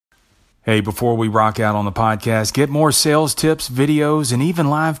Hey, before we rock out on the podcast, get more sales tips, videos, and even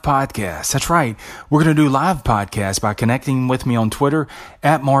live podcasts. That's right. We're going to do live podcasts by connecting with me on Twitter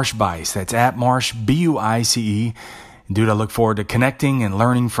at Marsh Bice. That's at Marsh, B-U-I-C-E. And dude, I look forward to connecting and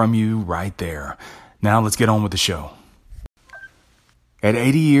learning from you right there. Now let's get on with the show. At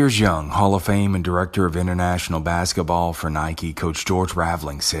 80 years young, Hall of Fame and Director of International Basketball for Nike, Coach George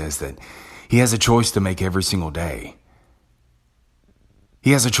Raveling says that he has a choice to make every single day.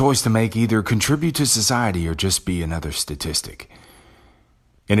 He has a choice to make, either contribute to society or just be another statistic.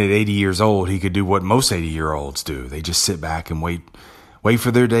 And at 80 years old, he could do what most 80-year-olds do. They just sit back and wait for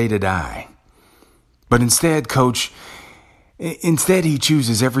their day to die. But instead, he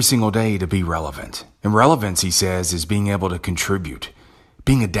chooses every single day to be relevant. And relevance, he says, is being able to contribute,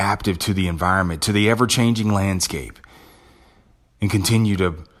 being adaptive to the environment, to the ever-changing landscape, and continue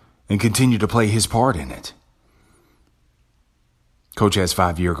to play his part in it. Coach has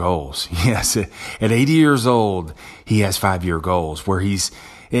 5-year goals. Yes, at 80 years old, he has 5-year goals where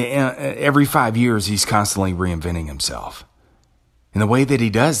every 5 years, he's constantly reinventing himself. And the way that he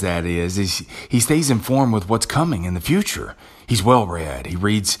does that is he stays informed with what's coming in the future. He's well-read. He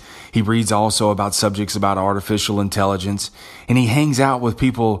reads also about subjects about artificial intelligence, and he hangs out with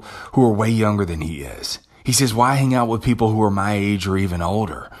people who are way younger than he is. He says, why hang out with people who are my age or even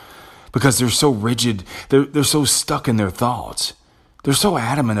older? Because they're so rigid. They're so stuck in their thoughts. They're so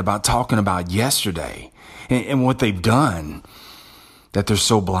adamant about talking about yesterday and what they've done that they're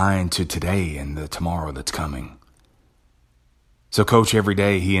so blind to today and the tomorrow that's coming. So Coach, every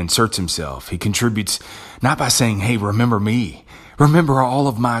day he inserts himself. He contributes not by saying, hey, remember me. Remember all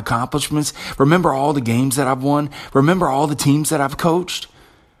of my accomplishments. Remember all the games that I've won. Remember all the teams that I've coached.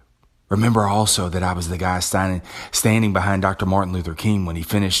 Remember also that I was the guy standing behind Dr. Martin Luther King when he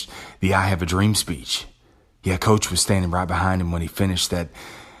finished the I Have a Dream speech. Yeah, Coach was standing right behind him when he finished that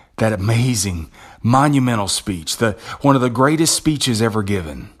amazing, monumental speech, one of the greatest speeches ever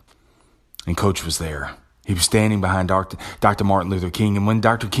given. And Coach was there. He was standing behind Dr. Martin Luther King. And when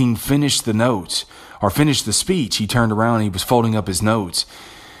Dr. King finished the speech, he turned around and he was folding up his notes.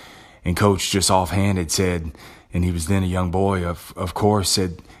 And Coach just offhanded said, and he was then a young boy, of course,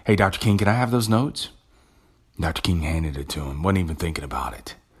 said, hey, Dr. King, can I have those notes? And Dr. King handed it to him, wasn't even thinking about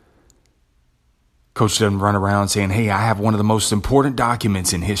it. Coach doesn't run around saying, hey, I have one of the most important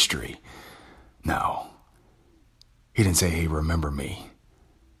documents in history. No. He didn't say, hey, remember me.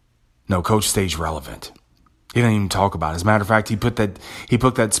 No, Coach stays relevant. He didn't even talk about it. As a matter of fact, he put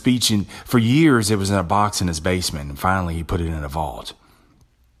that speech in, for years it was in a box in his basement, and finally he put it in a vault.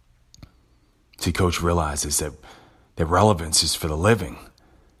 See, Coach realizes that relevance is for the living.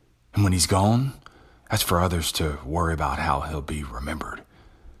 And when he's gone, that's for others to worry about how he'll be remembered.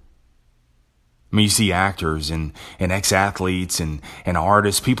 I mean, you see actors and ex-athletes and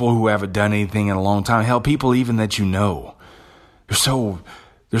artists, people who haven't done anything in a long time. Hell, people even that you know. They're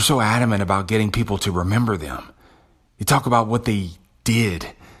so adamant about getting people to remember them. They talk about what they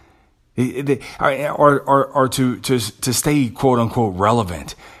did. Or to stay quote unquote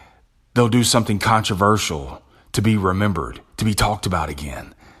relevant. They'll do something controversial to be remembered, to be talked about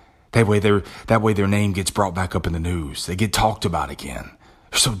again. That way their name gets brought back up in the news. They get talked about again.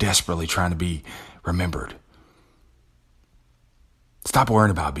 They're so desperately trying to be remembered. Stop worrying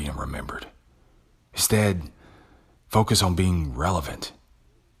about being remembered. Instead, focus on being relevant.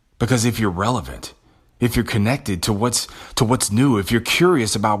 Because if you're relevant, if you're connected to what's new, if you're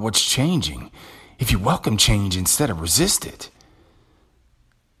curious about what's changing, if you welcome change instead of resist it.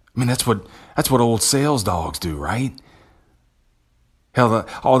 I mean, that's what old sales dogs do, right? Hell,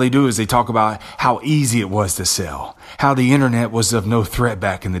 all they do is they talk about how easy it was to sell, how the internet was of no threat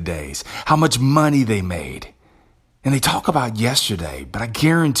back in the days, how much money they made. And they talk about yesterday, but I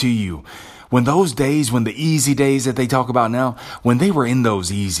guarantee you, when the easy days that they talk about now, when they were in those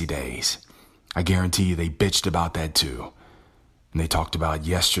easy days, I guarantee you they bitched about that too. And they talked about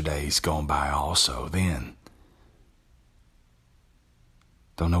yesterday's going by also then.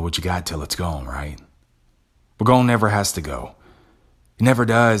 Don't know what you got till it's gone, right? But gone never has to go. It never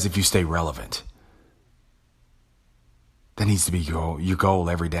does if you stay relevant. That needs to be your goal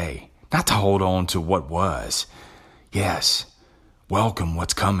every day. Not to hold on to what was. Yes, welcome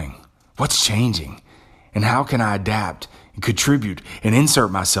what's coming, what's changing, and how can I adapt and contribute and insert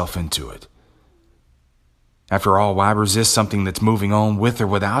myself into it. After all, why resist something that's moving on with or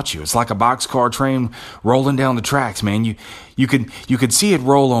without you? It's like a boxcar train rolling down the tracks, man. You could see it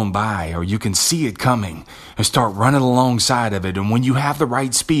roll on by, or you can see it coming and start running alongside of it. And when you have the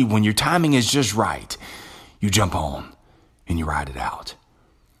right speed, when your timing is just right, you jump on and you ride it out.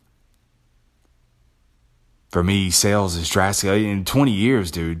 For me, sales is drastic. In 20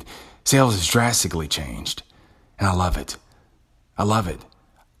 years, dude, Sales has drastically changed, and I love it. I love it.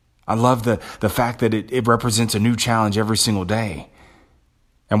 I love the fact that it represents a new challenge every single day.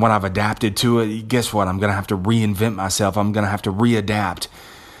 And when I've adapted to it, guess what? I'm going to have to reinvent myself. I'm going to have to readapt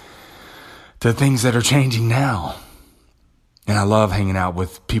to things that are changing now. And I love hanging out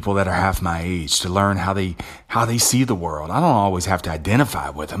with people that are half my age to learn how they see the world. I don't always have to identify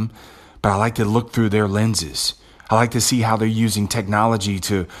with them, but I like to look through their lenses. I like to see how they're using technology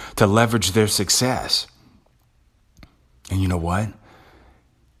to leverage their success. And you know what?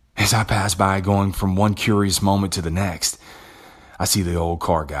 As I pass by going from one curious moment to the next, I see the old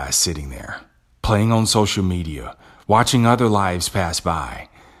car guy sitting there, playing on social media, watching other lives pass by,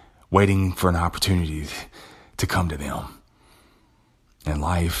 waiting for an opportunity to come to them. And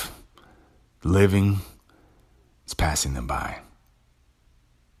life, living, is passing them by.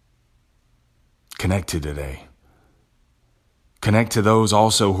 Connect to today. Connect to those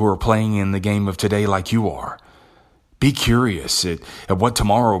also who are playing in the game of today like you are. Be curious at what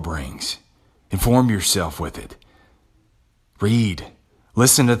tomorrow brings. Inform yourself with it. Read.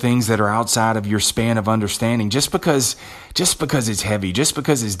 Listen to things that are outside of your span of understanding. Just because it's heavy, just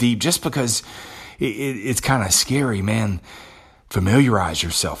because it's deep, just because it's kind of scary, man. Familiarize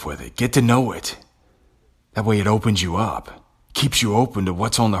yourself with it. Get to know it. That way it opens you up. Keeps you open to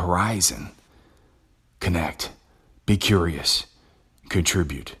what's on the horizon. Connect. Be curious.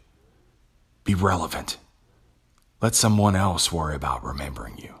 Contribute. Be relevant. Let someone else worry about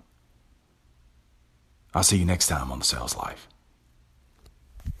remembering you. I'll see you next time on The Sales Life.